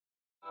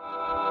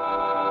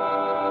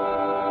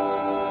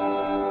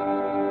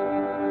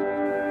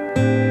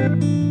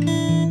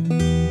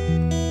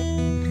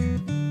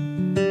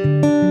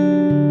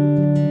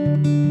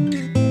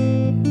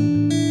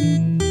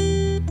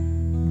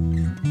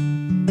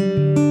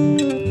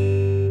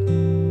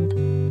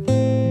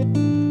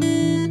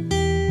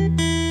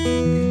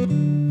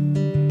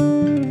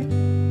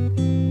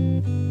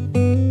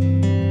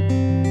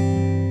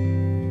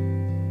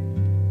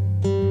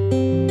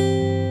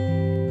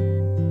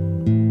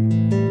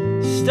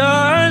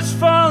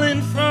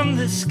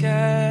the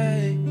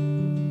sky.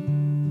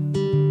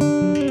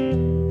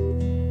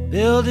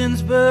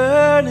 Buildings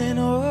burning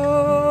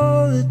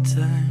all the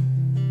time.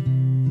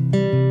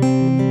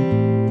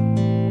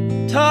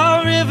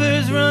 Tall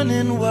rivers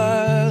running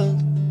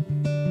wild,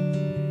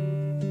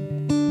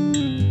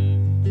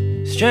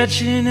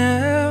 stretching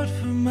out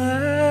for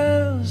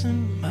miles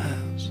and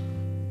miles.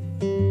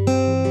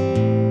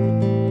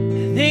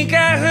 I think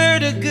I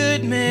heard a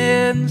good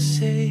man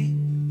say,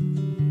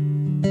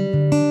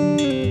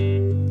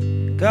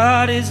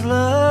 God is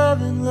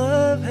love and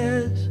love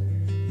has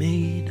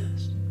made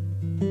us.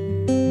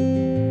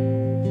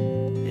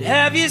 But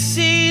have you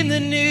seen the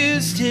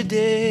news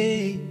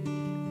today?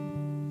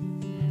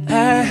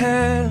 I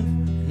have,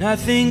 and I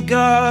think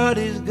God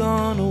is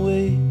gone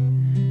away,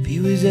 if he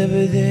was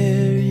ever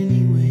there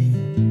anyway.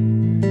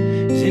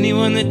 'Cause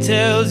anyone that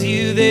tells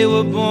you they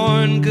were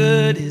born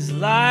good is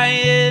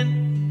lying.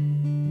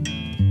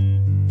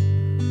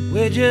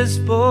 We're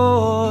just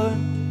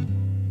born,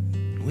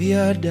 we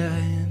are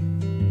dying.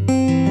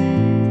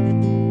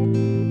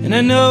 And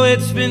I know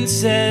it's been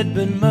said,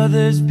 but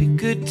mothers, be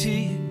good to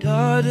your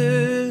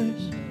daughters.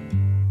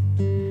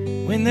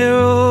 When they're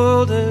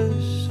older,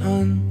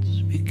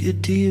 sons, be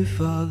good to your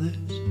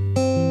fathers.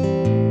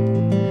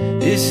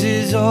 This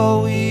is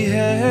all we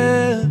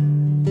have,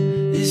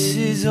 this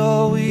is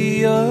all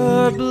we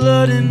are.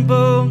 Blood and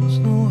bones,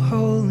 no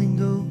Holy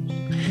Ghost,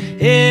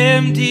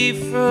 empty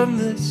from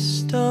the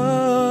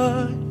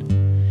start.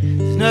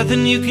 There's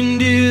nothing you can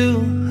do,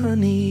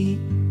 honey,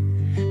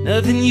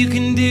 nothing you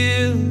can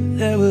do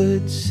that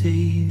would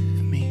save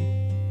me.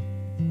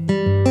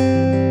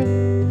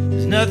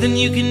 There's nothing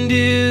you can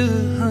do,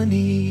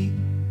 honey,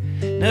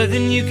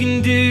 nothing you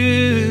can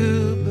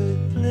do but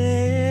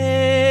leave.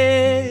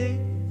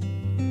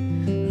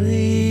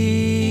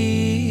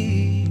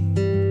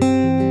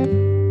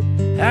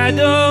 I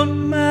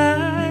don't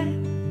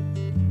mind,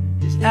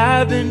 'cause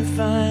I've been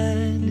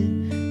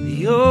finding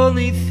the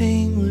only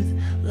thing worth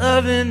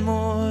loving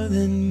more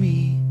than me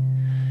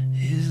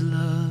is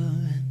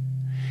loving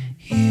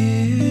you.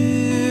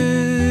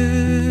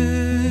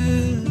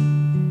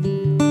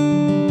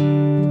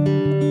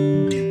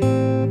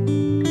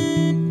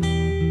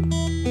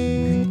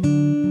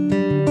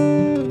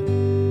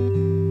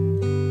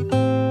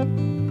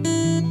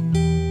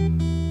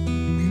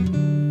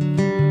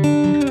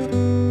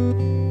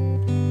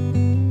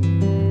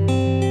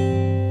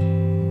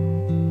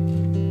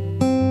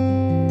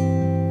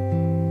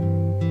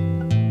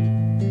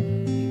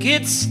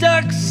 Get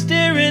stuck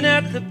staring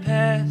at the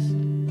past,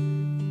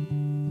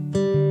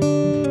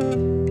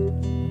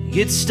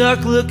 get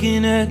stuck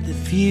looking at the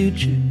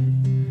future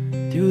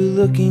through a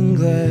looking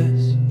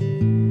glass.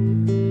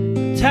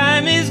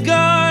 Time is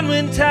gone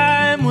when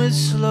time was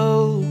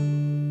slow.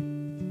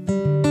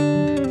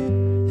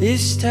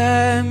 This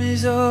time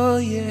is all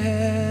you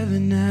have,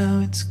 and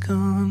now it's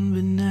gone,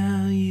 but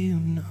now you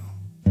know.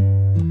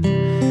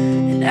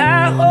 And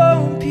I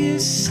hope you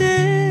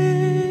see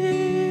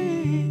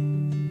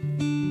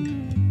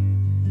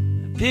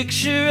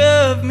picture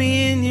of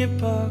me in your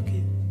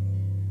pocket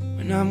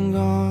when I'm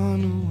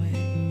gone away.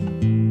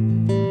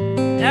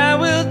 I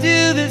will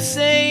do the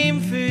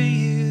same for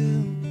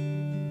you.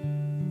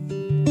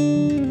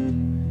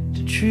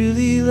 To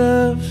truly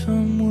love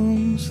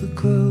someone's the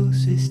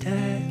closest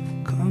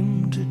I've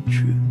come to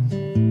truth.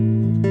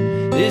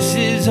 This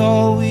is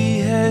all we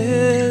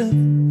have,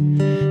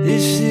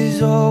 this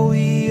is all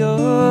we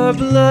are.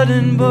 Blood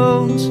and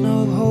bones,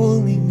 no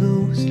Holy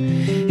Ghost,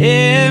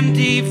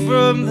 empty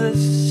from the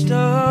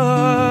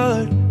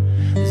start.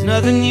 There's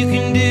nothing you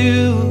can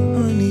do,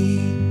 honey,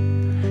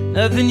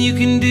 nothing you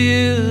can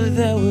do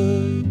that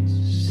would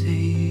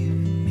save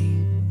me.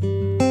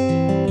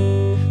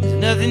 There's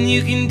nothing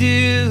you can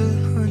do,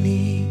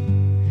 honey,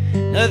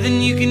 nothing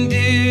you can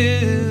do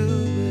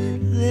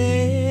but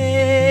leave.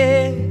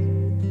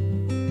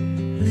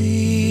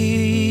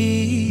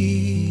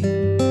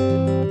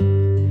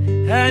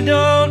 I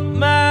don't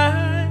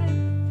mind,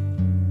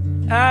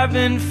 I've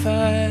been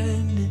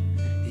finding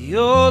the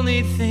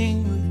only thing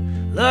with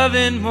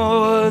loving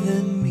more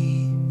than me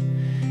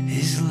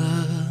is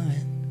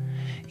loving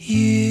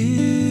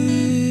you.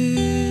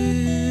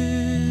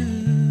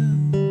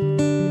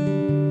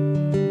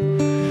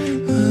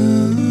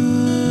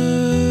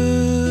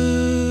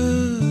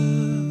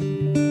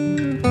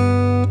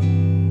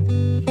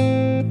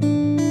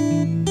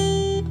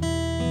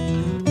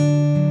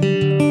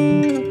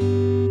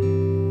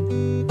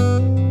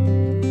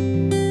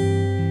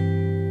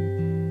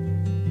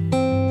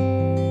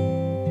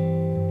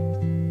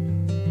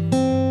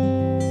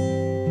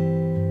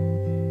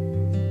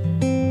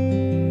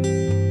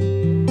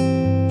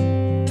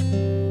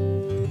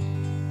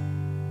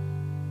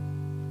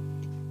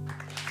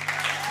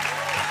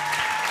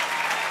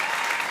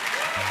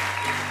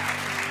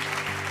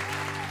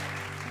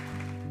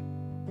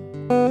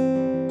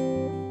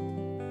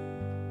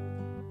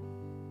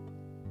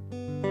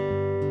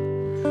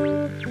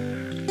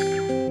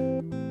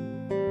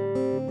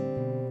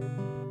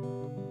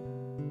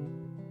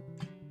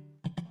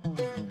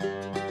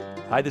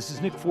 Hi, this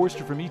is Nick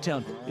Forster from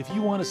eTown. If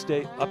you want to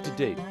stay up to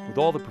date with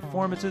all the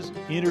performances,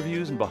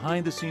 interviews, and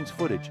behind-the-scenes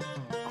footage,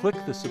 click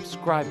the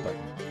subscribe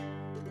button.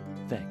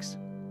 Thanks.